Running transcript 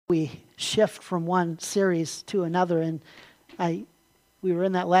we shift from one series to another, and we were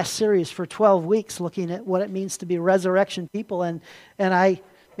in that last series for 12 weeks looking at what it means to be resurrection people, and I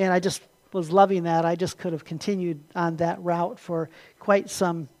just was loving that. I just could have continued on that route for quite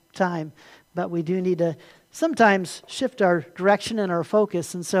some time, but we do need to sometimes shift our direction and our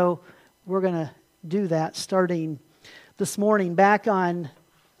focus, and so we're going to do that starting this morning. Back on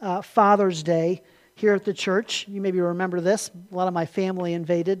Father's Day here at the church, you maybe remember this. A lot of my family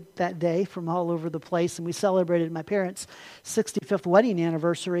invaded that day from all over the place, and we celebrated my parents' 65th wedding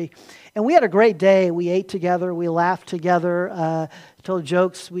anniversary. And we had a great day. We ate together, we laughed together, told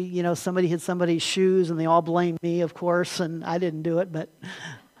jokes. Somebody hid somebody's shoes, and they all blamed me, of course, and I didn't do it, but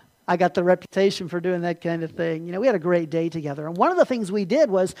I got the reputation for doing that kind of thing. We had a great day together. And one of the things we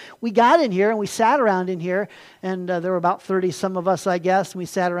did was we got in here and we sat around in here, and there were about 30 some of us, I guess, and we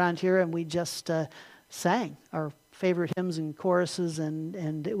sat around here and we just sang our favorite hymns and choruses,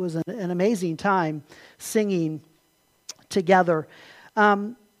 and it was an amazing time singing together.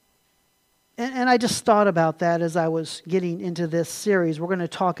 And I just thought about that as I was getting into this series. We're going to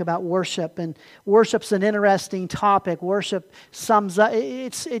talk about worship, and worship's an interesting topic. Worship sums up,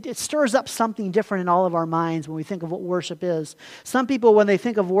 it stirs up something different in all of our minds when we think of what worship is. Some people, when they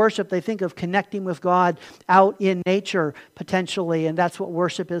think of worship, they think of connecting with God out in nature, potentially, and that's what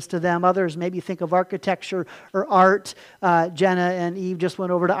worship is to them. Others maybe think of architecture or art. Jenna and Eve just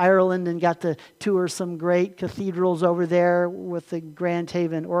went over to Ireland and got to tour some great cathedrals over there with the Grand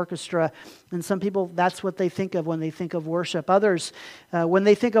Haven Orchestra. And some people, that's what they think of when they think of worship. Others, when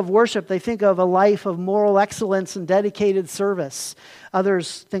they think of worship, they think of a life of moral excellence and dedicated service.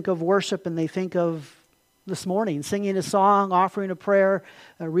 Others think of worship and they think of this morning, singing a song, offering a prayer,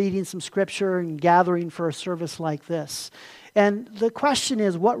 reading some scripture, and gathering for a service like this. And the question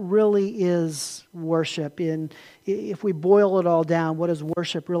is, what really is worship? If we boil it all down, what does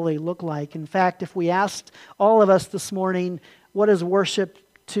worship really look like? In fact, if we asked all of us this morning, what is worship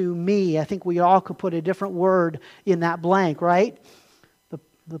to me, I think we all could put a different word in that blank, right?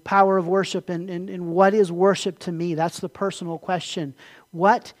 The power of worship and what is worship to me? That's the personal question.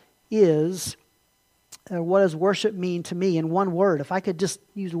 What does worship mean to me in one word? If I could just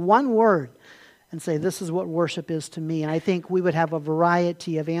use one word and say, this is what worship is to me. And I think we would have a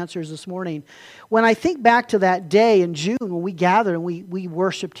variety of answers this morning. When I think back to that day in June when we gathered and we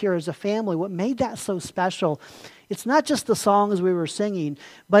worshiped here as a family, what made that so special, it's not just the songs we were singing,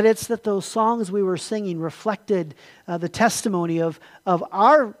 but it's that those songs we were singing reflected the testimony of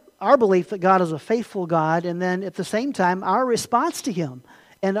our belief that God is a faithful God, and then at the same time, our response to Him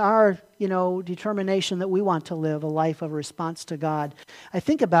and our determination that we want to live a life of response to God. I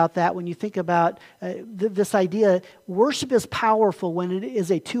think about that when you think about this idea. Worship is powerful when it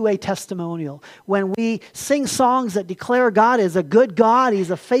is a two-way testimonial. When we sing songs that declare God is a good God, He's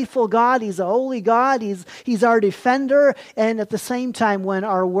a faithful God, He's a holy God, He's our defender, and at the same time when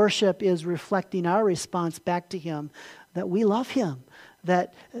our worship is reflecting our response back to Him, that we love Him.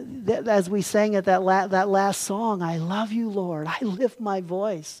 That as we sang at that last song, I love you, Lord. I lift my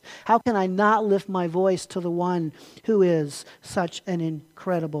voice. How can I not lift my voice to the one who is such an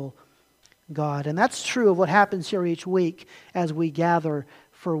incredible God? And that's true of what happens here each week as we gather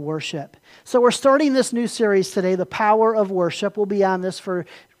for worship. So we're starting this new series today, The Power of Worship. We'll be on this for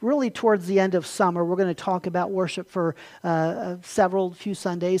really towards the end of summer. We're going to talk about worship for few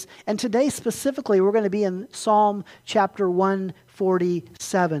Sundays. And today specifically, we're going to be in Psalm chapter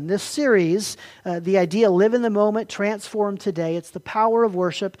 147. This series, the idea, live in the moment, transform today. It's the power of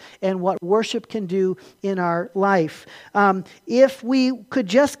worship and what worship can do in our life. If we could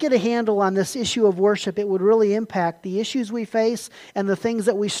just get a handle on this issue of worship, it would really impact the issues we face and the things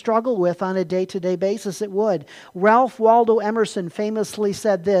that we struggle with on a day-to-day basis. It would. Ralph Waldo Emerson famously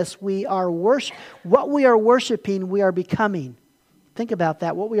said this, what we are worshiping, we are becoming. Think about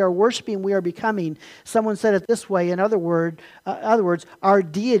that. What we are worshiping, we are becoming. Someone said it this way, in other words, our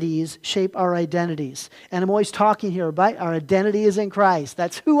deities shape our identities. And I'm always talking here about our identity is in Christ.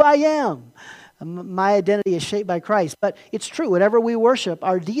 That's who I am. My identity is shaped by Christ. But it's true, whatever we worship,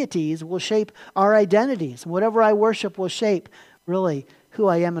 our deities will shape our identities. Whatever I worship will shape, really, who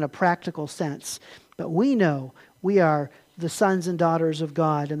I am in a practical sense. But we know we are the sons and daughters of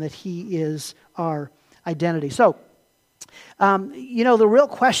God and that He is our identity. So, the real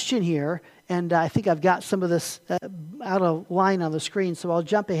question here, and I think I've got some of this out of line on the screen, so I'll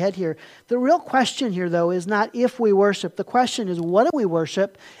jump ahead here. The real question here, though, is not if we worship. The question is, what do we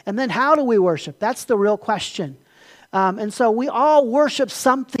worship? And then how do we worship? That's the real question. And so we all worship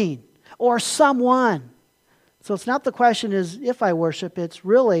something or someone. So it's not the question is if I worship, it's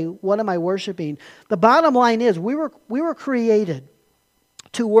really what am I worshiping? The bottom line is we were created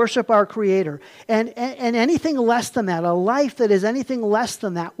to worship our Creator. And anything less than that, a life that is anything less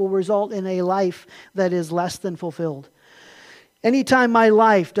than that, will result in a life that is less than fulfilled. Anytime my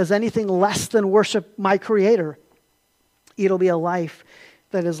life does anything less than worship my Creator, it'll be a life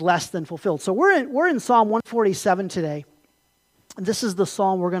that is less than fulfilled. So we're in Psalm 147 today. This is the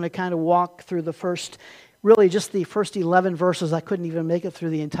psalm we're going to kind of walk through really just the first 11 verses. I couldn't even make it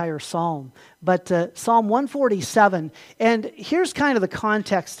through the entire psalm. But Psalm 147, and here's kind of the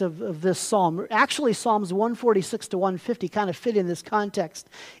context of this psalm. Actually, Psalms 146 to 150 kind of fit in this context.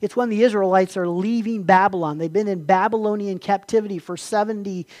 It's when the Israelites are leaving Babylon. They've been in Babylonian captivity for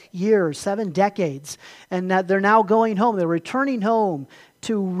 70 years, 7 decades. And they're now going home. They're returning home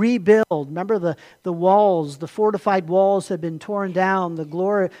to rebuild. Remember the walls, the fortified walls had been torn down.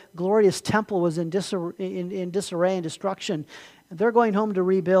 The glorious temple was in disarray and destruction. They're going home to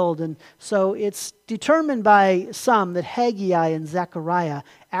rebuild. And so it's determined by some that Haggai and Zechariah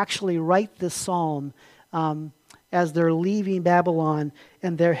actually write this psalm as they're leaving Babylon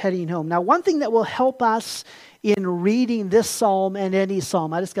and they're heading home. Now, one thing that will help us in reading this psalm and any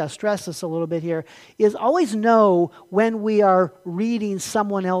psalm, I just got to stress this a little bit here, is always know when we are reading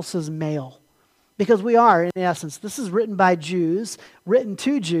someone else's mail. Because we are, in essence. This is written by Jews, written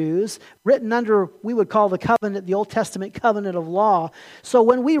to Jews, written under, we would call the covenant, the Old Testament covenant of law. So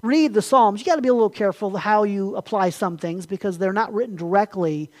when we read the Psalms, you got to be a little careful how you apply some things because they're not written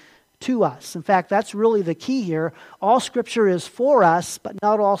directly to us. In fact, that's really the key here. All Scripture is for us, but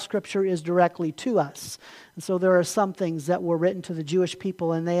not all Scripture is directly to us. And so there are some things that were written to the Jewish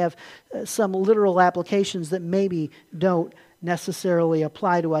people, and they have some literal applications that maybe don't necessarily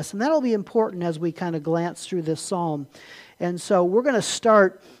apply to us. And that'll be important as we kind of glance through this psalm. And so we're going to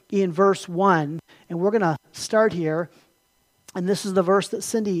start in verse 1, and we're going to start here. And this is the verse that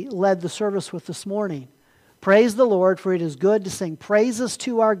Cindy led the service with this morning. Praise the Lord, for it is good to sing praises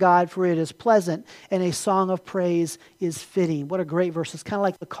to our God, for it is pleasant, and a song of praise is fitting. What a great verse. It's kind of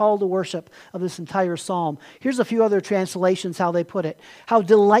like the call to worship of this entire psalm. Here's a few other translations, how they put it. How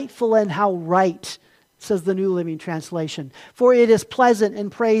delightful and how right, says the New Living Translation. For it is pleasant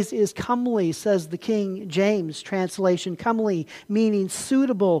and praise is comely, says the King James translation. Comely meaning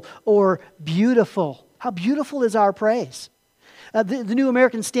suitable or beautiful. How beautiful is our praise? The New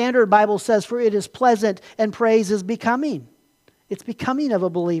American Standard Bible says, for it is pleasant and praise is becoming. It's becoming of a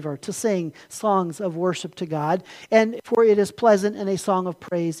believer to sing songs of worship to God. And for it is pleasant and a song of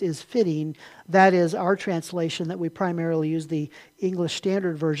praise is fitting. That is our translation that we primarily use, the English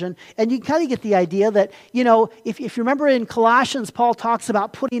Standard Version. And you kind of get the idea that, you know, if you remember in Colossians, Paul talks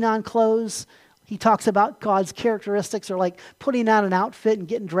about putting on clothes. He talks about God's characteristics are like putting on an outfit and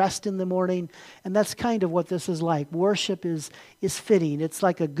getting dressed in the morning. And that's kind of what this is like. Worship is fitting. It's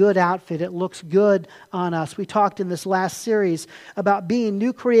like a good outfit. It looks good on us. We talked in this last series about being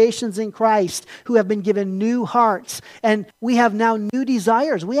new creations in Christ who have been given new hearts. And we have now new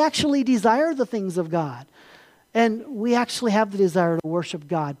desires. We actually desire the things of God. And we actually have the desire to worship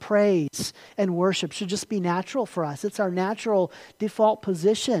God. Praise and worship should just be natural for us. It's our natural default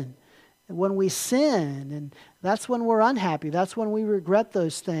position. When we sin, and that's when we're unhappy. That's when we regret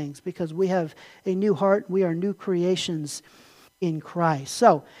those things because we have a new heart. We are new creations in Christ.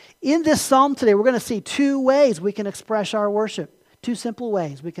 So in this psalm today, we're going to see 2 ways we can express our worship. 2 simple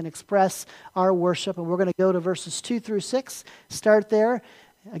ways we can express our worship. And we're going to go to verses 2 through 6. Start there.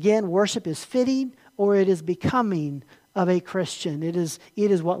 Again, worship is fitting or it is becoming of a Christian. It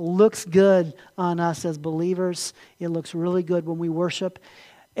is what looks good on us as believers. It looks really good when we worship.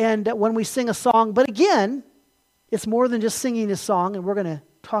 And when we sing a song, but again, it's more than just singing a song, and we're going to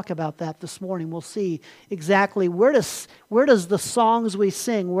talk about that this morning. We'll see exactly where does the songs we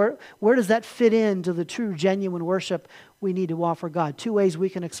sing, where does that fit into the true, genuine worship we need to offer God. 2 ways we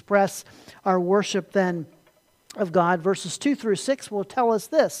can express our worship then of God. Verses 2 through 6 will tell us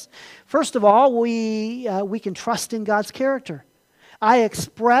this. First of all, we can trust in God's character. I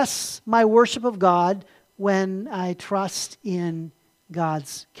express my worship of God when I trust in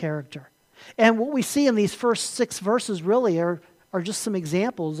God's character. And what we see in these first 6 verses really are just some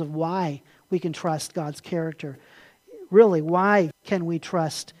examples of why we can trust God's character. Really, why can we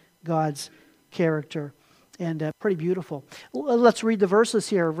trust God's character? And pretty beautiful. Let's read the verses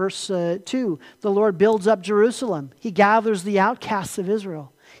here. Verse 2, the Lord builds up Jerusalem. He gathers the outcasts of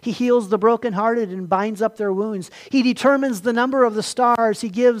Israel. He heals the brokenhearted and binds up their wounds. He determines the number of the stars. He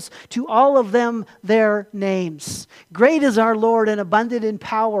gives to all of them their names. Great is our Lord and abundant in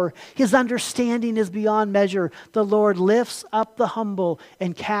power. His understanding is beyond measure. The Lord lifts up the humble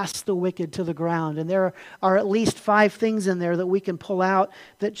and casts the wicked to the ground. And there are at least 5 things in there that we can pull out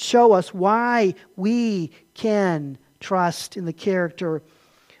that show us why we can trust in the character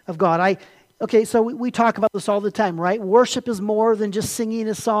of God. Okay, so we talk about this all the time, right? Worship is more than just singing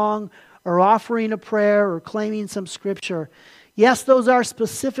a song or offering a prayer or claiming some scripture. Yes, those are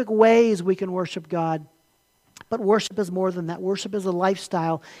specific ways we can worship God. But worship is more than that. Worship is a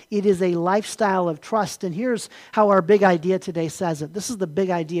lifestyle. It is a lifestyle of trust. And here's how our big idea today says it. This is the big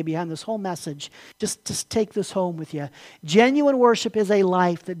idea behind this whole message. Just take this home with you. Genuine worship is a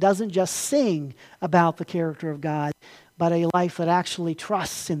life that doesn't just sing about the character of God, but a life that actually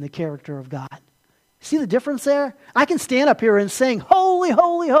trusts in the character of God. See the difference there? I can stand up here and sing, "Holy,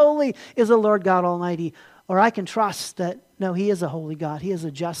 holy, holy is the Lord God Almighty." Or I can trust that, no, He is a holy God. He is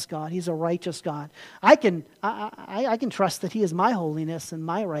a just God. He's a righteous God. I can trust that He is my holiness and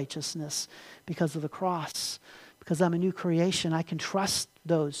my righteousness because of the cross. Because I'm a new creation, I can trust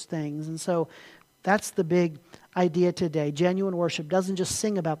those things. And so that's the big idea today. Genuine worship doesn't just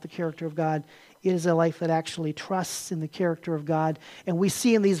sing about the character of God. It is a life that actually trusts in the character of God. And we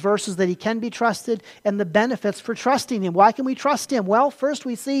see in these verses that He can be trusted and the benefits for trusting Him. Why can we trust Him? Well, first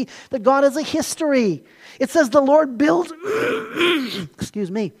we see that God has a history. It says the Lord builds,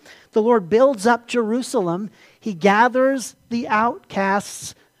 excuse me, the Lord builds up Jerusalem. He gathers the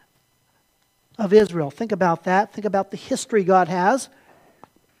outcasts of Israel. Think about that. Think about the history God has.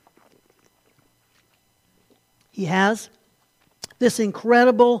 He has this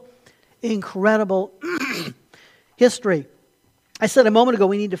incredible history. I said a moment ago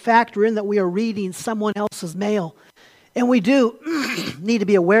we need to factor in that we are reading someone else's mail. And we do need to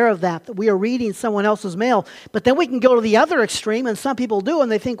be aware of that we are reading someone else's mail. But then we can go to the other extreme, and some people do,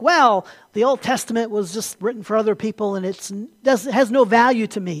 and they think, well, the Old Testament was just written for other people, and it has no value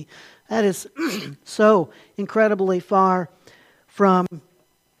to me. That is so incredibly far from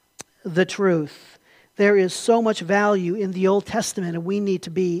the truth. There is so much value in the Old Testament, and we need to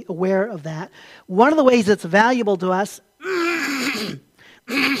be aware of that. One of the ways it's valuable to us,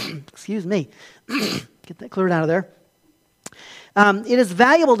 excuse me, get that cleared out of there. It is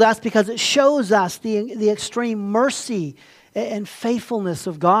valuable to us because it shows us the extreme mercy and faithfulness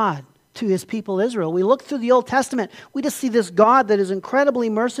of God to His people Israel. We look through the Old Testament, we just see this God that is incredibly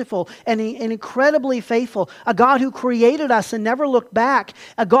merciful and incredibly faithful. A God who created us and never looked back.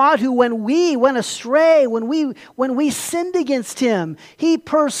 A God who, when we went astray, when we sinned against Him, He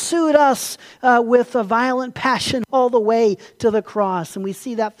pursued us with a violent passion all the way to the cross. And we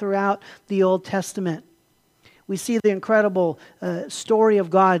see that throughout the Old Testament. We see the incredible story of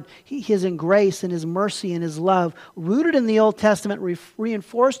God, His grace and His mercy and His love, rooted in the Old Testament,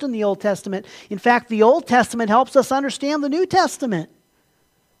 reinforced in the Old Testament. In fact, the Old Testament helps us understand the New Testament.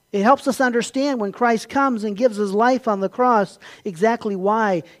 It helps us understand when Christ comes and gives His life on the cross, exactly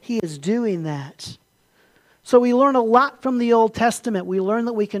why He is doing that. So we learn a lot from the Old Testament. We learn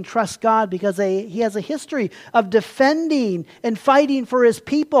that we can trust God because He has a history of defending and fighting for His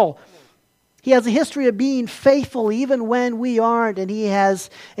people. He has a history of being faithful even when we aren't, and He has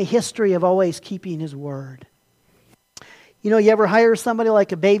a history of always keeping His word. You know, you ever hire somebody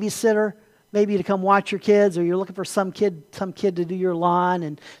like a babysitter, maybe to come watch your kids, or you're looking for some kid to do your lawn,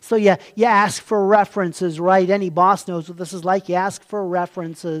 and so you ask for references, right? Any boss knows what this is like. You ask for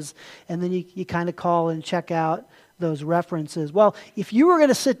references, and then you kind of call and check out those references. Well, if you were going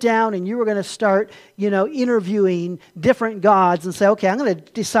to sit down and you were going to start, interviewing different gods and say, okay, I'm going to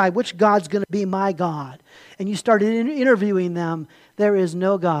decide which God's going to be my God, and you started interviewing them, there is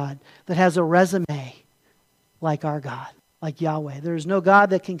no God that has a resume like our God, like Yahweh. There is no God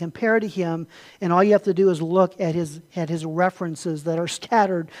that can compare to Him, and all you have to do is look at His references that are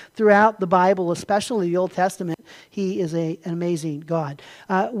scattered throughout the Bible, especially the Old Testament. He is an amazing God.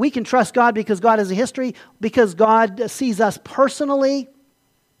 We can trust God because God has a history, because God sees us personally.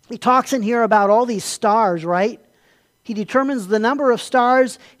 He talks in here about all these stars, right? He determines the number of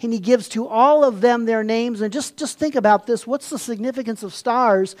stars, and He gives to all of them their names. And just think about this. What's the significance of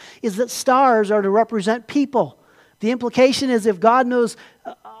stars? Is that stars are to represent people. The implication is if God knows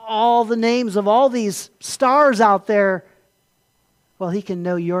all the names of all these stars out there, well, He can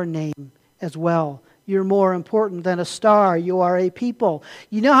know your name as well. You're more important than a star. You are a people.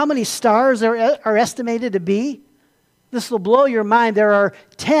 You know how many stars are estimated to be? This will blow your mind. There are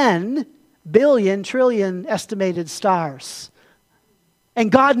 10 billion trillion estimated stars. And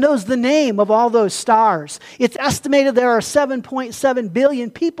God knows the name of all those stars. It's estimated there are 7.7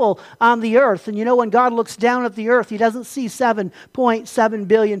 billion people on the earth. And when God looks down at the earth, He doesn't see 7.7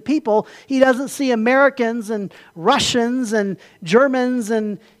 billion people. He doesn't see Americans and Russians and Germans.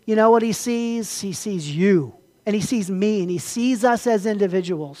 And you know what He sees? He sees you. And He sees me. And He sees us as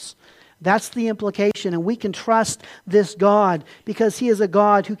individuals. That's the implication. And we can trust this God because He is a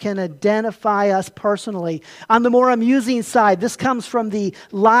God who can identify us personally. On the more amusing side, this comes from the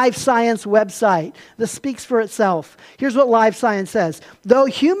Live Science website. This speaks for itself. Here's what Live Science says. Though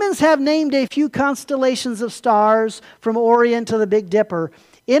humans have named a few constellations of stars from Orion to the Big Dipper,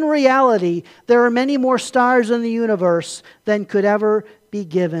 in reality, there are many more stars in the universe than could ever be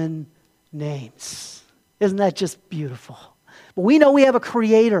given names. Isn't that just beautiful? But we know we have a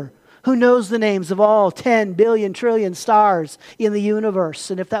Creator who knows the names of all 10 billion trillion stars in the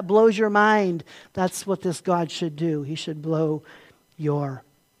universe. And if that blows your mind, that's what this God should do. He should blow your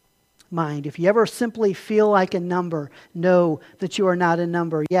mind. If you ever simply feel like a number, know that you are not a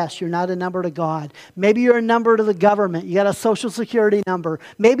number. Yes, you're not a number to God. Maybe you're a number to the government. You got a Social Security number.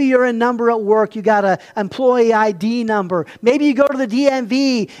 Maybe you're a number at work. You got an employee ID number. Maybe you go to the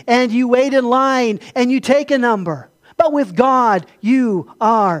DMV and you wait in line and you take a number. But with God, you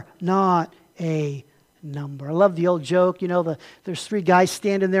are not a number. I love the old joke, there's three guys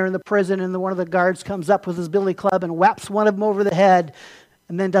standing there in the prison and one of the guards comes up with his billy club and whaps one of them over the head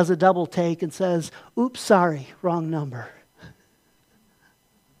and then does a double take and says, "Oops, sorry, wrong number."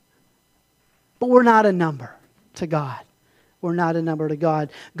 But we're not a number to God. We're not a number to God.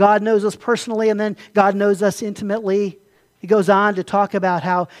 God knows us personally and then God knows us intimately. He goes on to talk about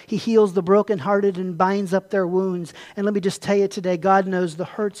how He heals the brokenhearted and binds up their wounds. And let me just tell you today, God knows the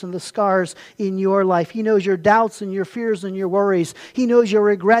hurts and the scars in your life. He knows your doubts and your fears and your worries. He knows your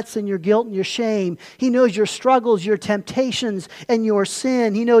regrets and your guilt and your shame. He knows your struggles, your temptations, and your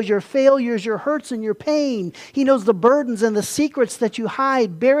sin. He knows your failures, your hurts, and your pain. He knows the burdens and the secrets that you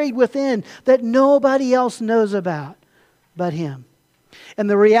hide buried within that nobody else knows about but Him. And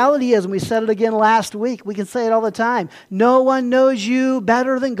the reality is, and we said it again last week, we can say it all the time, no one knows you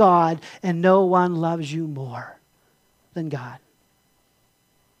better than God, and no one loves you more than God.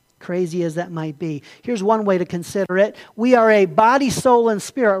 Crazy as that might be. Here's one way to consider it. We are a body, soul, and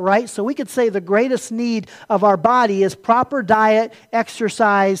spirit, right? So we could say the greatest need of our body is proper diet,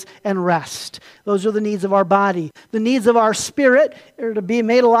 exercise, and rest. Those are the needs of our body. The needs of our spirit are to be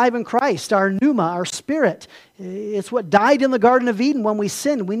made alive in Christ, our pneuma, our spirit. It's what died in the Garden of Eden when we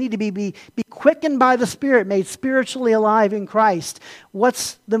sinned. We need to be quickened by the Spirit, made spiritually alive in Christ.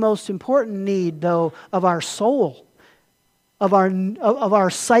 What's the most important need, though, of our soul? Of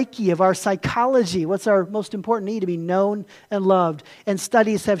our psyche, of our psychology. What's our most important need? To be known and loved. And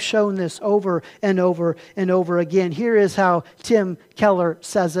studies have shown this over and over and over again. Here is how Tim Keller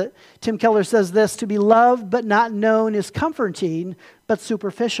says it. Tim Keller says this: to be loved but not known is comforting but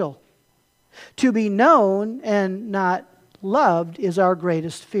superficial. To be known and not loved is our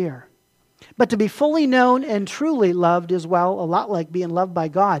greatest fear. But to be fully known and truly loved is, well, a lot like being loved by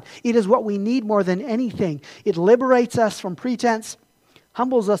God. It is what we need more than anything. It liberates us from pretense,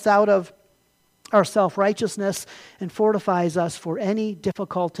 humbles us out of our self-righteousness, and fortifies us for any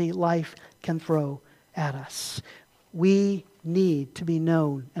difficulty life can throw at us. We need to be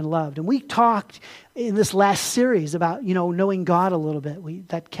known and loved. And we talked in this last series about, knowing God a little bit.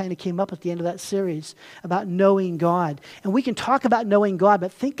 That kind of came up at the end of that series about knowing God. And we can talk about knowing God,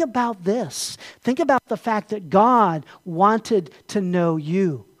 but think about this. Think about the fact that God wanted to know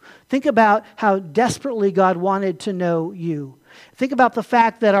you. Think about how desperately God wanted to know you. Think about the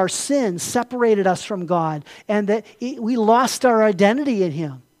fact that our sin separated us from God and that we lost our identity in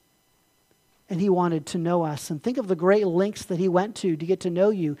Him. And He wanted to know us. And think of the great lengths that He went to get to know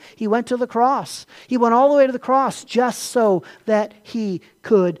you. He went to the cross. He went all the way to the cross just so that He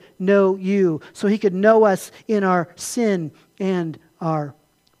could know you. So He could know us in our sin and our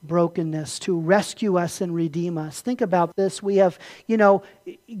brokenness, to rescue us and redeem us. Think about this. We have,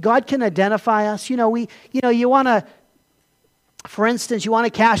 God can identify us. You want to, for instance, you want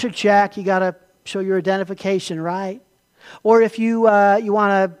to cash a check, you got to show your identification, right? Or if you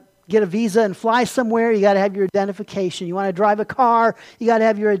want to get a visa and fly somewhere, you got to have your identification. You want to drive a car, you got to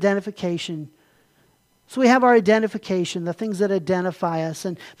have your identification. So we have our identification, the things that identify us.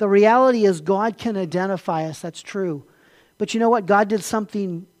 And the reality is God can identify us. That's true. But you know what? God did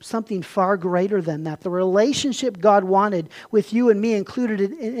something far greater than that. The relationship God wanted with you and me included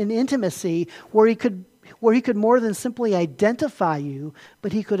an intimacy where He could more than simply identify you,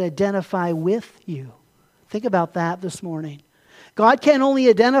 but He could identify with you. Think about that this morning. God can't only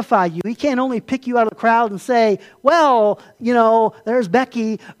identify you. He can't only pick you out of the crowd and say, well, there's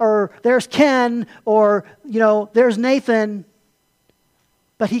Becky, or there's Ken, or, there's Nathan.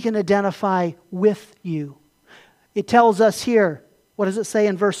 But He can identify with you. It tells us here, What does it say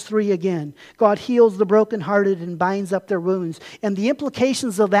in verse 3 again? God heals the brokenhearted and binds up their wounds. And the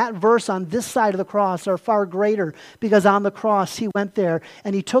implications of that verse on this side of the cross are far greater, because on the cross He went there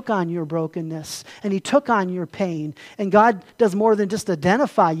and He took on your brokenness and He took on your pain. And God does more than just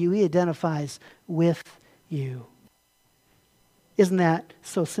identify you, He identifies with you. Isn't that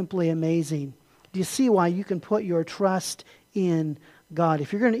so simply amazing? Do you see why you can put your trust in God?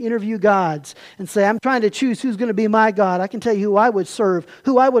 If you're going to interview gods and say, I'm trying to choose who's going to be my God, I can tell you who I would serve,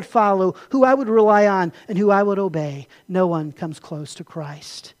 who I would follow, who I would rely on, and who I would obey. No one comes close to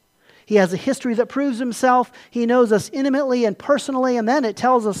Christ. He has a history that proves Himself. He knows us intimately and personally, and then it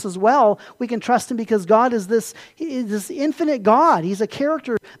tells us as well we can trust Him because God is this infinite God. He's a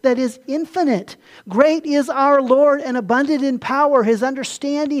character that is infinite. Great is our Lord and abundant in power. His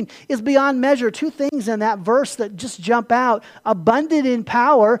understanding is beyond measure. Two things in that verse that just jump out. Abundant in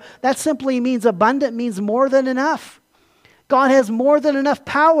power, that simply means abundant means more than enough. God has more than enough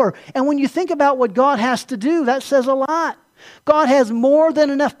power. And when you think about what God has to do, that says a lot. God has more than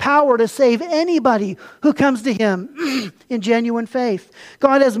enough power to save anybody who comes to Him in genuine faith.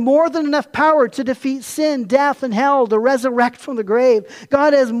 God has more than enough power to defeat sin, death, and hell, to resurrect from the grave.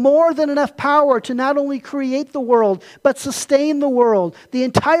 God has more than enough power to not only create the world, but sustain the world, the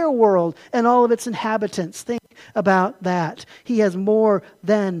entire world, and all of its inhabitants. Think about that. He has more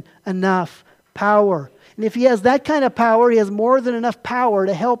than enough power. And if He has that kind of power, He has more than enough power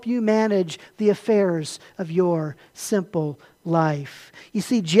to help you manage the affairs of your simple life. You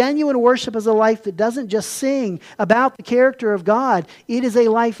see, genuine worship is a life that doesn't just sing about the character of God. It is a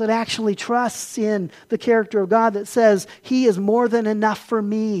life that actually trusts in the character of God, that says, He is more than enough for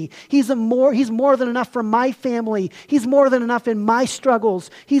me. He's more than enough for my family. He's more than enough in my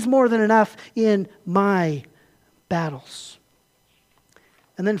struggles. He's more than enough in my battles.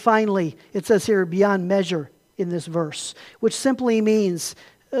 And then finally, it says here, beyond measure in this verse, which simply means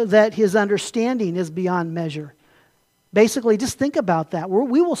that His understanding is beyond measure. Basically, just think about that.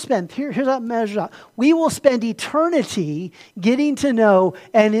 We will spend, here's that measure. We will spend eternity getting to know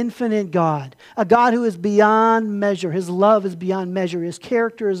an infinite God, a God who is beyond measure. His love is beyond measure. His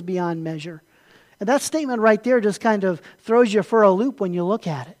character is beyond measure. And that statement right there just kind of throws you for a loop when you look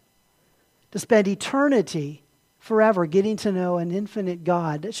at it. To spend eternity forever getting to know an infinite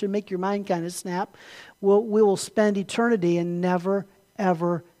God. That should make your mind kind of snap. We will spend eternity and never,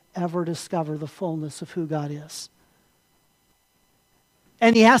 ever, ever discover the fullness of who God is.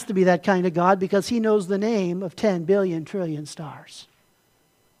 And He has to be that kind of God because He knows the name of 10 billion trillion stars.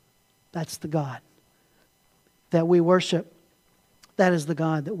 That's the God that we worship. That is the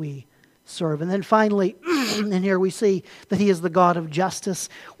God that we serve. And then finally, and here we see that He is the God of justice.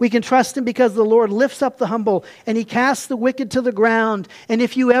 We can trust Him because the Lord lifts up the humble and He casts the wicked to the ground. And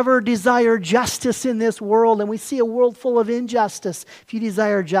if you ever desire justice in this world, and we see a world full of injustice, if you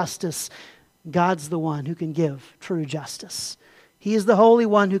desire justice, God's the one who can give true justice. He is the Holy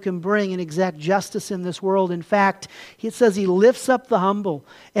One who can bring and exact justice in this world. In fact, it says He lifts up the humble.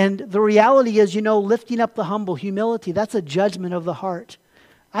 And the reality is, lifting up the humble, humility, that's a judgment of the heart.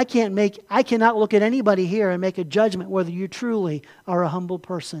 I cannot look at anybody here and make a judgment whether you truly are a humble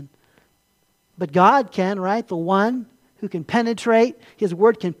person. But God can, right? The one who can penetrate, His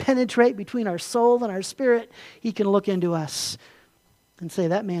word can penetrate between our soul and our spirit. He can look into us and say,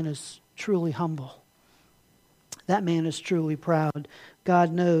 that man is truly humble. That man is truly proud.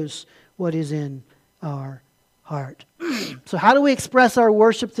 God knows what is in our heart. So how do we express our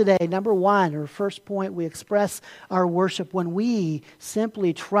worship today? Number one, or first point, we express our worship when we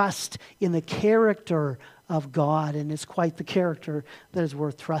simply trust in the character of God, and it's quite the character that is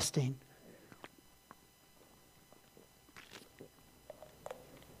worth trusting.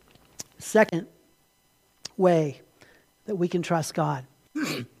 Second way that we can trust God,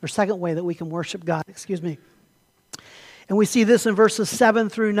 or second way that we can worship God, And we see this in verses 7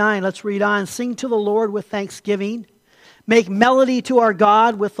 through 9. Let's read on. Sing to the Lord with thanksgiving. Make melody to our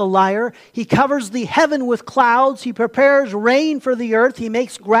God with the lyre. He covers the heaven with clouds. He prepares rain for the earth. He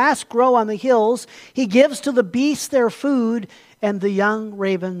makes grass grow on the hills. He gives to the beasts their food and the young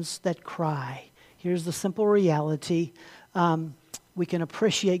ravens that cry. Here's the simple reality. We can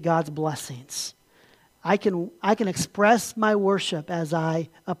appreciate God's blessings. I can express my worship as I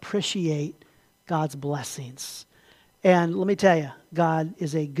appreciate God's blessings. And let me tell you, God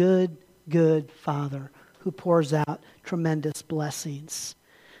is a good, good Father who pours out tremendous blessings.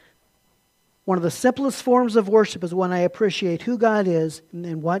 One of the simplest forms of worship is when I appreciate who God is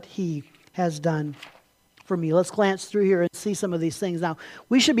and what He has done for me. Let's glance through here and see some of these things. Now,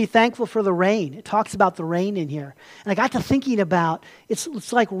 we should be thankful for the rain. It talks about the rain in here. And I got to thinking about,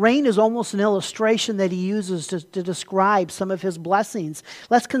 it's like rain is almost an illustration that he uses to describe some of his blessings.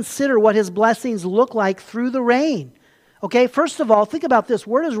 Let's consider what his blessings look like through the rain. Okay, first of all, think about this.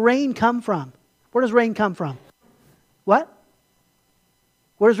 Where does rain come from? Where does rain come from? What?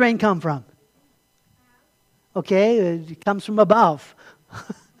 Where does rain come from? Okay, it comes from above.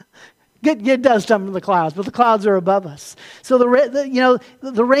 It does come from the clouds, but the clouds are above us. So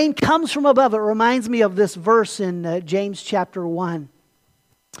the rain comes from above. It reminds me of this verse in James chapter 1.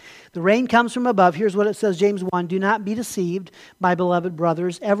 The rain comes from above. Here's what it says, James 1. Do not be deceived, my beloved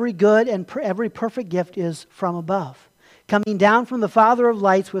brothers. Every good and every perfect gift is from above, coming down from the Father of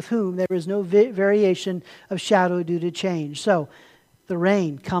lights, with whom there is no variation of shadow due to change. So the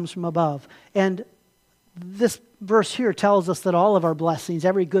rain comes from above. And this verse here tells us that all of our blessings,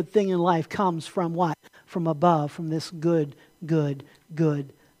 every good thing in life comes from what? From above, from this good, good,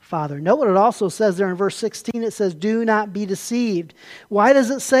 good Father. Note what it also says there in verse 16. It says, do not be deceived. Why does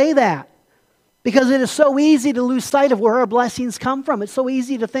it say that? Because it is so easy to lose sight of where our blessings come from. It's so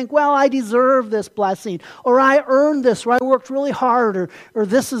easy to think, well, I deserve this blessing, or I earned this, or I worked really hard, or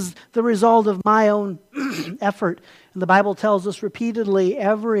this is the result of my own effort. And the Bible tells us repeatedly,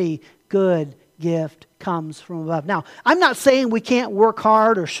 every good gift comes from above. Now, I'm not saying we can't work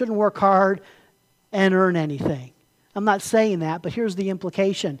hard or shouldn't work hard and earn anything. I'm not saying that, but here's the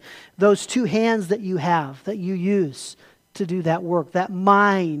implication. Those two hands that you have, that you use to do that work, that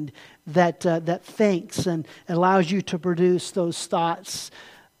mind that thinks and allows you to produce those thoughts,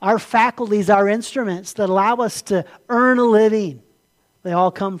 our faculties, our instruments that allow us to earn a living, they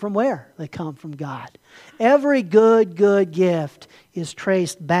all come from where? They come from God. Every good gift is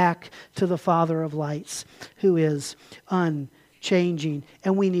traced back to the Father of lights, who is unchanging,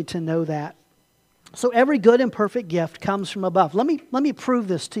 and we need to know that. So every good and perfect gift comes from above. Let me prove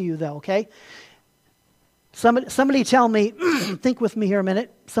this to you, though, okay? Somebody tell me, think with me here a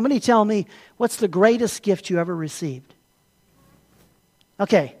minute. Somebody tell me, what's the greatest gift you ever received?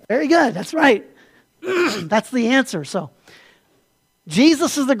 Okay, very good. That's right. That's the answer. So,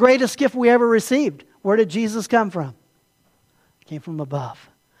 Jesus is the greatest gift we ever received. Where did Jesus come from? He came from above.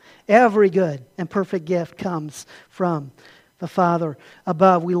 Every good and perfect gift comes from the Father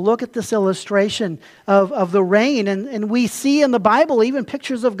above. We look at this illustration of the rain, and we see in the Bible even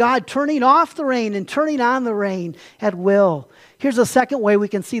pictures of God turning off the rain and turning on the rain at will. Here's a second way we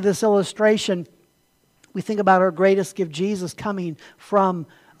can see this illustration. We think about our greatest gift, Jesus, coming from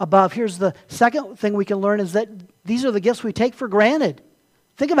above. Here's the second thing we can learn, is that these are the gifts we take for granted.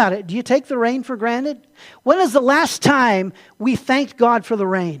 Think about it. Do you take the rain for granted? When is the last time we thanked God for the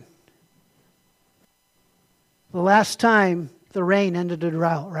rain? The last time the rain ended a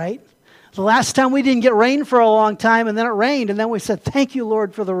drought, right? The last time we didn't get rain for a long time, and then it rained, and then we said, thank you,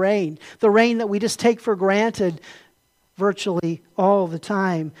 Lord, for the rain. The rain that we just take for granted virtually all the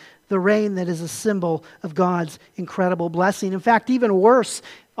time. The rain that is a symbol of God's incredible blessing. In fact, even worse,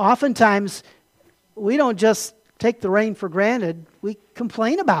 oftentimes we don't just take the rain for granted, we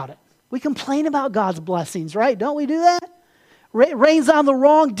complain about it. We complain about God's blessings, right? Don't we do that? Rains on the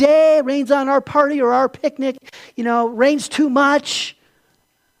wrong day, rains on our party or our picnic, rains too much.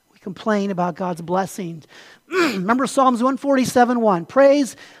 We complain about God's blessings. Remember Psalms 147:1.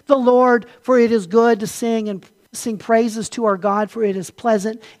 Praise the Lord, for it is good to sing praises to our God, for it is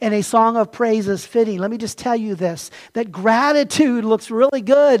pleasant, and a song of praise is fitting. Let me just tell you this, that gratitude looks really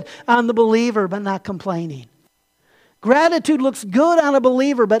good on the believer, but not complaining. Gratitude looks good on a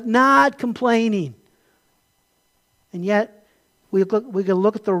believer, but not complaining. And yet, we can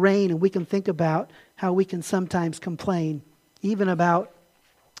look at the rain and we can think about how we can sometimes complain, even about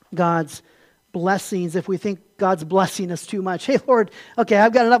God's blessings, if we think God's blessing us too much. Hey, Lord, okay,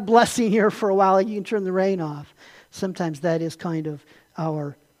 I've got enough blessing here for a while. You can turn the rain off. Sometimes that is kind of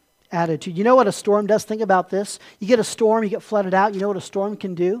our attitude. You know what a storm does? Think about this. You get a storm, you get flooded out. You know what a storm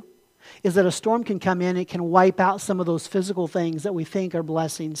can do? Is that a storm can come in, it can wipe out some of those physical things that we think are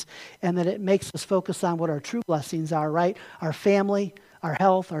blessings, and that it makes us focus on what our true blessings are, right? Our family, our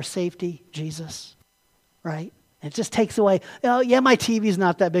health, our safety, Jesus, right? It just takes away, oh yeah, my TV's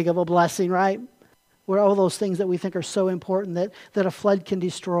not that big of a blessing, right? Where all those things that we think are so important that a flood can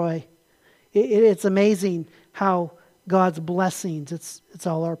destroy. It's amazing how God's blessings, it's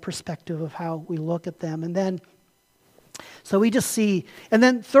all our perspective of how we look at them. And then, so we just see, and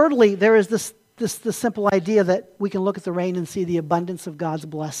then thirdly, there is this simple idea that we can look at the rain and see the abundance of God's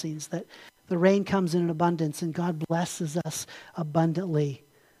blessings, that the rain comes in abundance and God blesses us abundantly.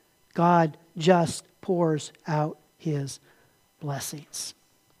 God just pours out His blessings.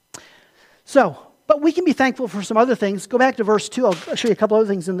 So, But we can be thankful for some other things. Go back to verse 2. I'll show you a couple other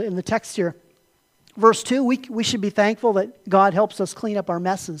things in the text here. Verse 2, we should be thankful that God helps us clean up our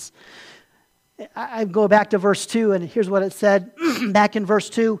messes. I go back to verse 2, and here's what it said. Back in verse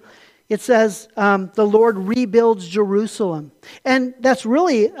 2, it says, the Lord rebuilds Jerusalem. And that's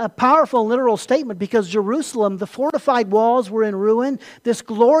really a powerful literal statement, because Jerusalem, the fortified walls were in ruin. This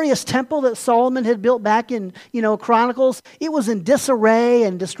glorious temple that Solomon had built back in, Chronicles, it was in disarray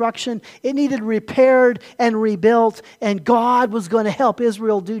and destruction. It needed repaired and rebuilt, and God was going to help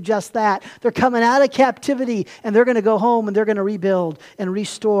Israel do just that. They're coming out of captivity, and they're going to go home, and they're going to rebuild and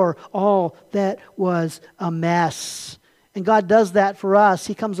restore all that was a mess. And God does that for us.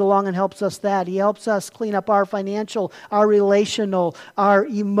 He comes along and helps us that. He helps us clean up our financial, our relational, our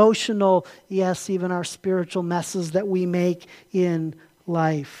emotional, yes, even our spiritual messes that we make in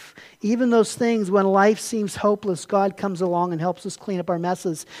life. Even those things when life seems hopeless, God comes along and helps us clean up our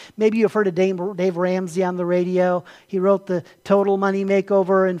messes. Maybe you've heard of Dave Ramsey on the radio. He wrote the Total Money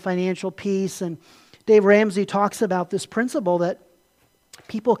Makeover and Financial Peace. And Dave Ramsey talks about this principle that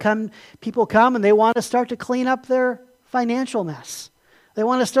people come and they want to start to clean up their financial mess. They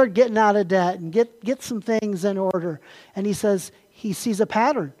want to start getting out of debt and get some things in order. And he says he sees a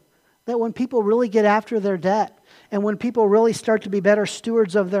pattern that when people really get after their debt and when people really start to be better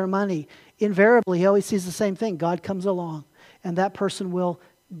stewards of their money, invariably he always sees the same thing. God comes along, and that person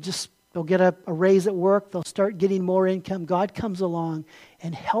they'll get a raise at work. They'll start getting more income. God comes along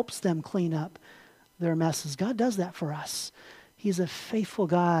and helps them clean up their messes. God does that for us. He's a faithful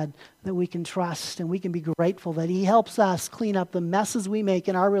God that we can trust, and we can be grateful that He helps us clean up the messes we make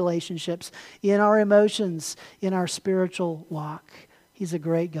in our relationships, in our emotions, in our spiritual walk. He's a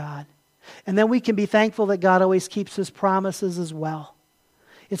great God. And then we can be thankful that God always keeps His promises as well.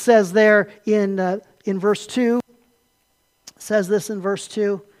 It says there in verse 2, it says this in verse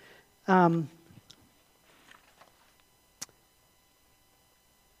 2,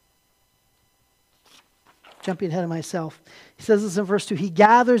 jumping ahead of myself. He says this in verse 2, He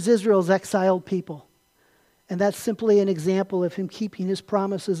gathers Israel's exiled people. And that's simply an example of Him keeping His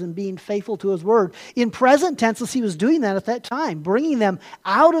promises and being faithful to His word. In present tense, He was doing that at that time, bringing them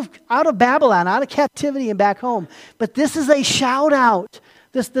out of Babylon, out of captivity and back home. But this is a shout out.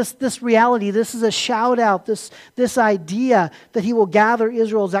 This reality, this is a shout out. This idea that He will gather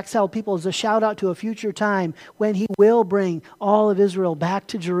Israel's exiled people is a shout out to a future time when He will bring all of Israel back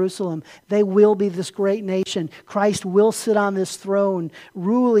to Jerusalem. They will be this great nation. Christ will sit on this throne,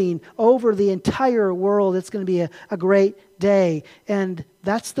 ruling over the entire world. It's going to be a great day. And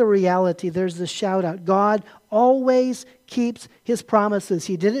that's the reality. There's the shout out. God always keeps His promises.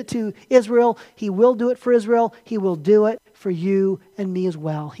 He did it to Israel. He will do it for Israel. He will do it for you and me as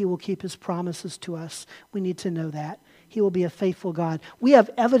well. He will keep His promises to us. We need to know that. He will be a faithful God. We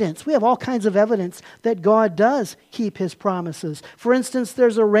have evidence. We have all kinds of evidence that God does keep His promises. For instance,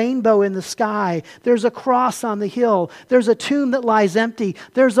 there's a rainbow in the sky. There's a cross on the hill. There's a tomb that lies empty.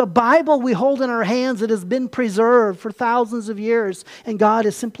 There's a Bible we hold in our hands that has been preserved for thousands of years. And God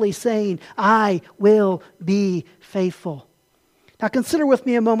is simply saying, I will be faithful. Now consider with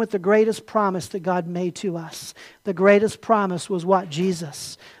me a moment the greatest promise that God made to us. The greatest promise was what?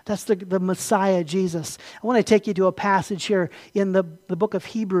 Jesus. That's the Messiah, Jesus. I want to take you to a passage here in the book of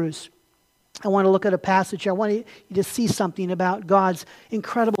Hebrews. I want to look at a passage here. I want you to see something about God's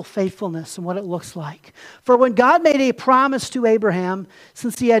incredible faithfulness and what it looks like. For when God made a promise to Abraham,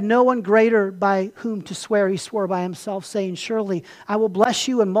 since he had no one greater by whom to swear, He swore by Himself, saying, surely I will bless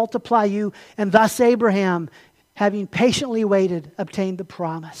you and multiply you. And thus Abraham, having patiently waited, obtained the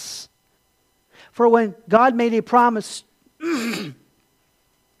promise. For when God made a promise,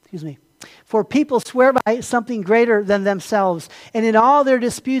 for people swear by something greater than themselves, and in all their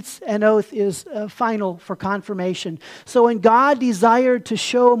disputes an oath is final for confirmation. So when God desired to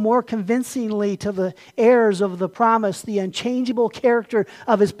show more convincingly to the heirs of the promise the unchangeable character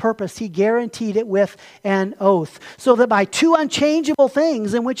of His purpose, He guaranteed it with an oath, so that by two unchangeable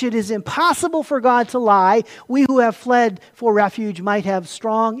things in which it is impossible for God to lie, we who have fled for refuge might have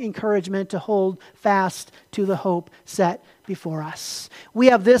strong encouragement to hold fast to the hope set before us. We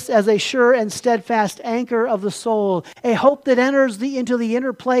have this as a sure and steadfast anchor of the soul, a hope that enters into the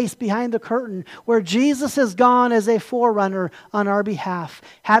inner place behind the curtain, where Jesus has gone as a forerunner on our behalf,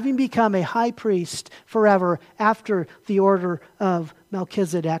 having become a high priest forever after the order of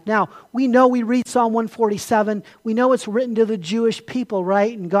Melchizedek. Now, we read Psalm 147. We know it's written to the Jewish people,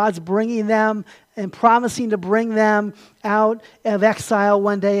 right? And God's bringing them and promising to bring them out of exile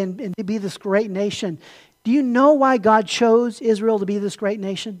one day and to be this great nation. Do you know why God chose Israel to be this great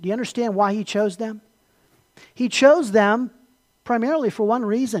nation? Do you understand why He chose them? He chose them primarily for one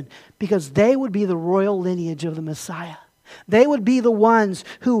reason, because they would be the royal lineage of the Messiah. They would be the ones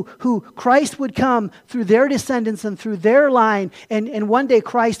who Christ would come through their descendants and through their line. And one day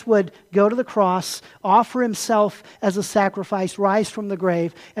Christ would go to the cross, offer himself as a sacrifice, rise from the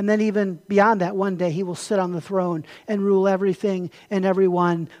grave. And then even beyond that, one day he will sit on the throne and rule everything and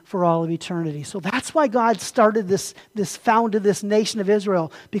everyone for all of eternity. So that's why God started founded this nation of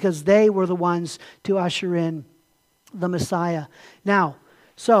Israel, because they were the ones to usher in the Messiah. Now,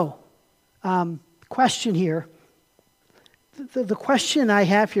 question here. The question I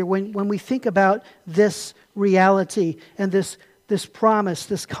have here, when we think about this reality and this promise,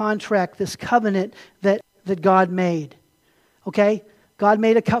 this contract, this covenant that God made, okay? God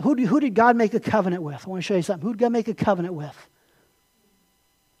made who did God make a covenant with? I want to show you something. Who did God make a covenant with?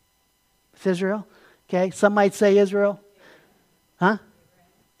 With Israel? Okay, some might say Israel. Huh?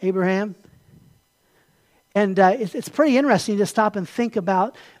 Abraham. And it's pretty interesting to stop and think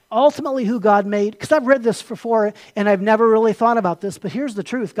about ultimately who God made, because I've read this before and I've never really thought about this, but here's the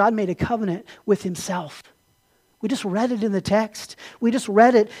truth. God made a covenant with himself. We just read it in the text. We just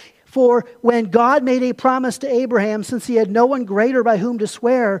read it. For when God made a promise to Abraham, since he had no one greater by whom to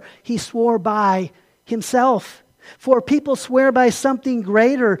swear, he swore by himself. For people swear by something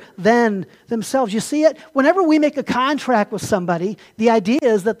greater than themselves. You see it? Whenever we make a contract with somebody, the idea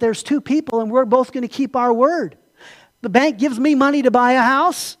is that there's two people and we're both going to keep our word. The bank gives me money to buy a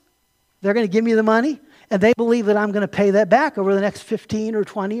house. They're going to give me the money, and they believe that I'm going to pay that back over the next 15 or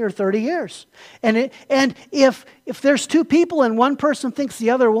 20 or 30 years. And if there's two people and one person thinks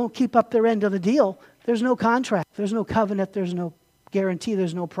the other won't keep up their end of the deal, there's no contract, there's no covenant, there's no guarantee,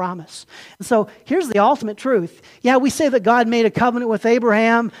 there's no promise. And so here's the ultimate truth. Yeah, we say that God made a covenant with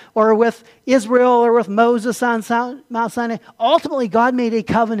Abraham or with Israel or with Moses on Mount Sinai. Ultimately, God made a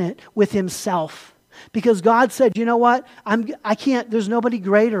covenant with himself. Because God said, you know what, there's nobody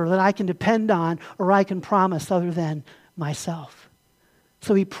greater that I can depend on or I can promise other than myself.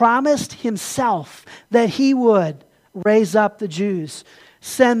 So he promised himself that he would raise up the Jews,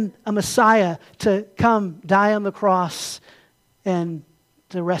 send a Messiah to come die on the cross and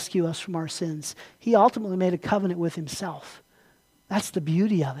to rescue us from our sins. He ultimately made a covenant with himself. That's the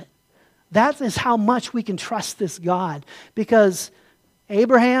beauty of it. That is how much we can trust this God. Because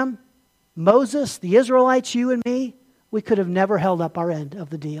Abraham, Moses, the Israelites, you and me, we could have never held up our end of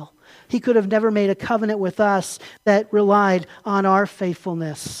the deal. He could have never made a covenant with us that relied on our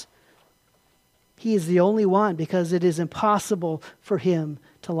faithfulness. He is the only one, because it is impossible for him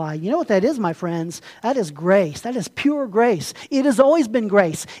to lie. You know what that is, my friends? That is grace. That is pure grace. It has always been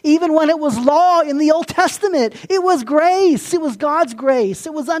grace. Even when it was law in the Old Testament, it was grace. It was God's grace.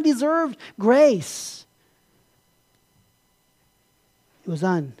 It was undeserved grace. It was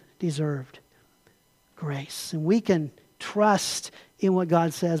undeserved grace. And we can trust in what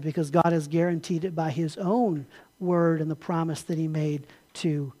God says because God has guaranteed it by his own word and the promise that he made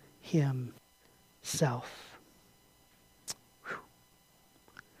to himself. Whew.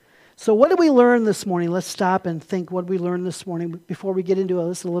 So what did we learn this morning? Let's stop and think what we learned this morning before we get into a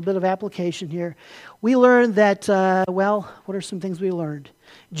little bit of application here. We learned that, what are some things we learned?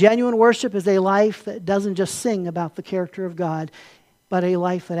 Genuine worship is a life that doesn't just sing about the character of God, but a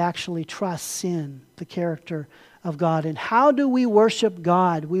life that actually trusts in the character of God. And how do we worship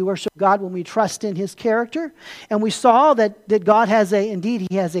God? We worship God when we trust in his character. And we saw that God has he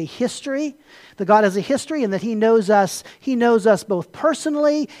has a history. That God has a history and that he knows us both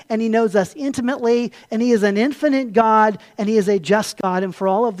personally and he knows us intimately. And he is an infinite God and he is a just God. And for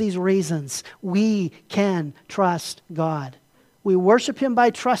all of these reasons, we can trust God. We worship him by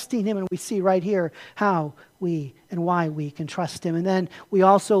trusting him, and we see right here how we and why we can trust him. And then we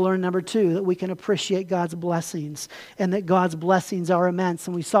also learn, number 2, that we can appreciate God's blessings and that God's blessings are immense.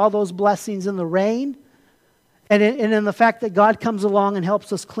 And we saw those blessings in the rain and in the fact that God comes along and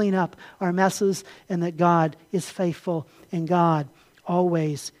helps us clean up our messes, and that God is faithful and God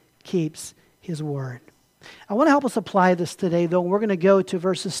always keeps his word. I want to help us apply this today, though. We're going to go to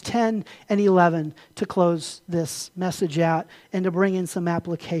verses 10 and 11 to close this message out and to bring in some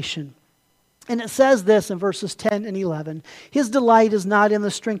application. And it says this in verses 10 and 11, his delight is not in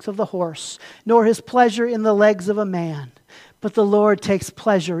the strength of the horse, nor his pleasure in the legs of a man. But the Lord takes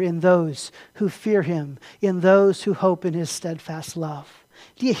pleasure in those who fear him, in those who hope in his steadfast love.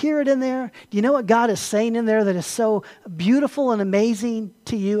 Do you hear it in there? Do you know what God is saying in there that is so beautiful and amazing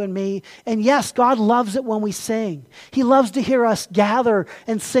to you and me? And yes, God loves it when we sing. He loves to hear us gather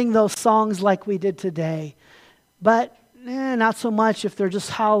and sing those songs like we did today. But not so much if they're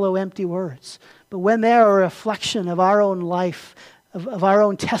just hollow, empty words. But when they're a reflection of our own life of our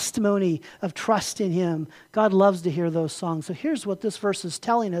own testimony of trust in Him. God loves to hear those songs. So here's what this verse is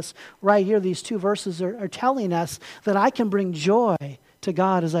telling us right here. These two verses are telling us that I can bring joy to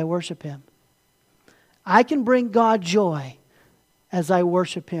God as I worship Him. I can bring God joy as I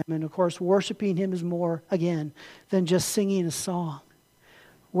worship Him. And of course, worshiping Him is more, again, than just singing a song.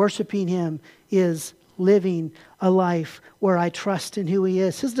 Worshiping Him is living a life where I trust in who He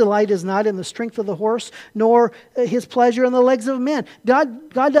is. His delight is not in the strength of the horse, nor His pleasure in the legs of men.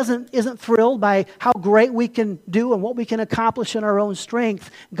 God isn't thrilled by how great we can do and what we can accomplish in our own strength.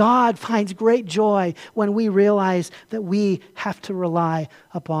 God finds great joy when we realize that we have to rely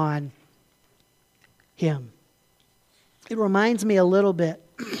upon Him. It reminds me a little bit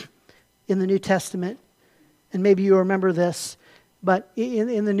in the New Testament, and maybe you remember this, but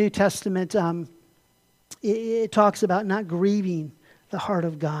in the New Testament, it talks about not grieving the heart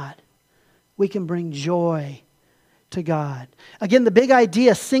of God. We can bring joy to God. Again, the big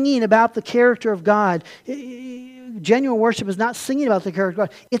idea, singing about the character of God. Genuine worship is not singing about the character of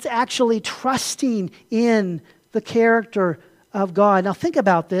God. It's actually trusting in the character of God. Now think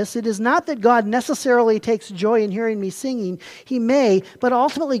about this. It is not that God necessarily takes joy in hearing me singing. He may, but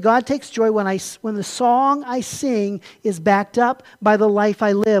ultimately God takes joy when the song I sing is backed up by the life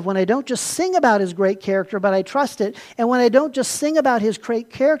I live. When I don't just sing about His great character, but I trust it. And when I don't just sing about His great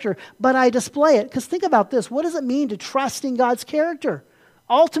character, but I display it. Because think about this. What does it mean to trust in God's character?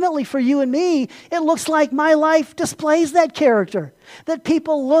 Ultimately, for you and me, it looks like my life displays that character. That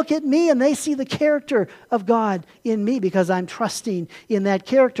people look at me and they see the character of God in me because I'm trusting in that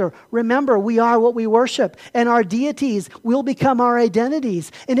character. Remember, we are what we worship, and our deities will become our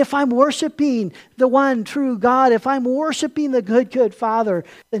identities. And if I'm worshiping the one true God, if I'm worshiping the good Father,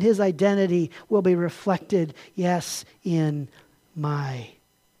 then His identity will be reflected, yes, in my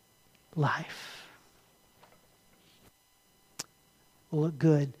life. Will look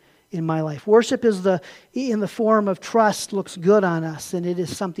good in my life. Worship is in the form of trust, looks good on us, and it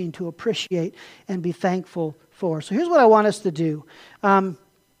is something to appreciate and be thankful for. So here's what I want us to do. I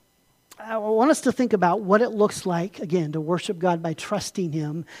want us to think about what it looks like, again, to worship God by trusting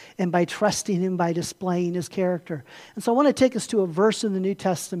Him, and by trusting Him by displaying His character. And so I want to take us to a verse in the New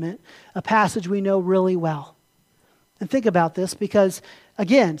Testament, a passage we know really well. And think about this because,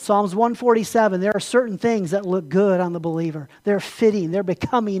 again, Psalms 147, there are certain things that look good on the believer. They're fitting, they're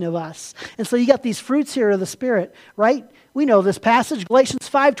becoming of us. And so you got these fruits here of the Spirit, right? We know this passage, Galatians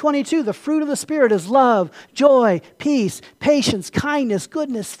 5:22, the fruit of the Spirit is love, joy, peace, patience, kindness,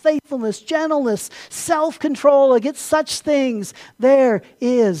 goodness, faithfulness, gentleness, self-control. Against such things there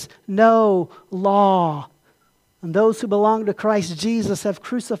is no law. And those who belong to Christ Jesus have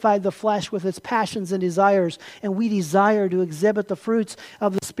crucified the flesh with its passions and desires, and we desire to exhibit the fruits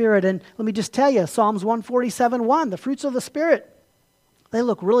of the Spirit. And let me just tell you, Psalms 147:1, the fruits of the Spirit, they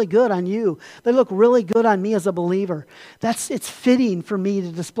look really good on you. They look really good on me as a believer. It's fitting for me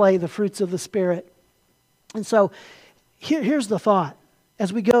to display the fruits of the Spirit. And so here's the thought.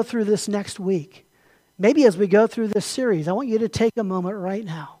 As we go through this next week, maybe as we go through this series, I want you to take a moment right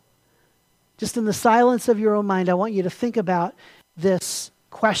now. Just in the silence of your own mind, I want you to think about this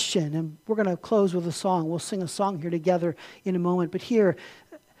question. And we're going to close with a song. We'll sing a song here together in a moment. But here,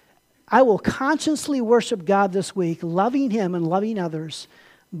 I will consciously worship God this week, loving Him and loving others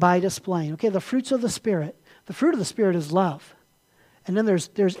by displaying. Okay, the fruits of the Spirit. The fruit of the Spirit is love. And then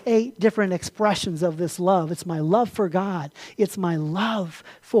there's 8 different expressions of this love. It's my love for God. It's my love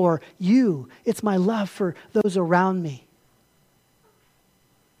for you. It's my love for those around me.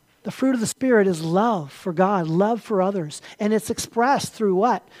 The fruit of the Spirit is love for God, love for others. And it's expressed through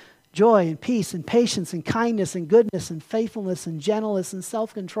what? Joy and peace and patience and kindness and goodness and faithfulness and gentleness and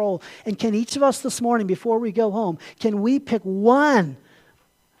self-control. And can each of us this morning, before we go home, can we pick one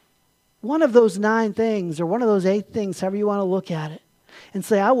of those 9 things or one of those 8 things, however you want to look at it, and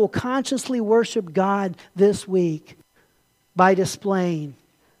say, I will consciously worship God this week by displaying,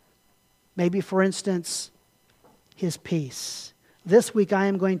 maybe for instance, His peace. This week I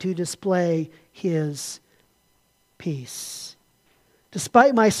am going to display His peace.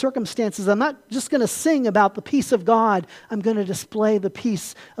 Despite my circumstances, I'm not just going to sing about the peace of God. I'm going to display the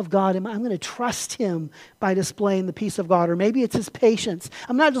peace of God. I'm going to trust Him by displaying the peace of God. Or maybe it's His patience.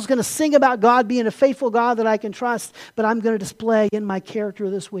 I'm not just going to sing about God being a faithful God that I can trust, but I'm going to display in my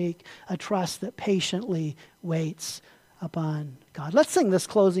character this week a trust that patiently waits upon God. Let's sing this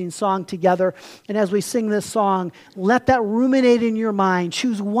closing song together. And as we sing this song, let that ruminate in your mind.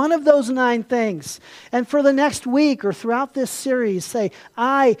 Choose one of those 9 things. And for the next week or throughout this series, say,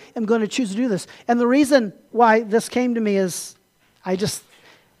 I am going to choose to do this. And the reason why this came to me is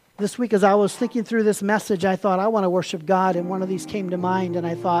This week, as I was thinking through this message, I thought, I want to worship God, and one of these came to mind, and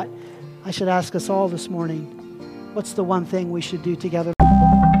I thought I should ask us all this morning, what's the one thing we should do together?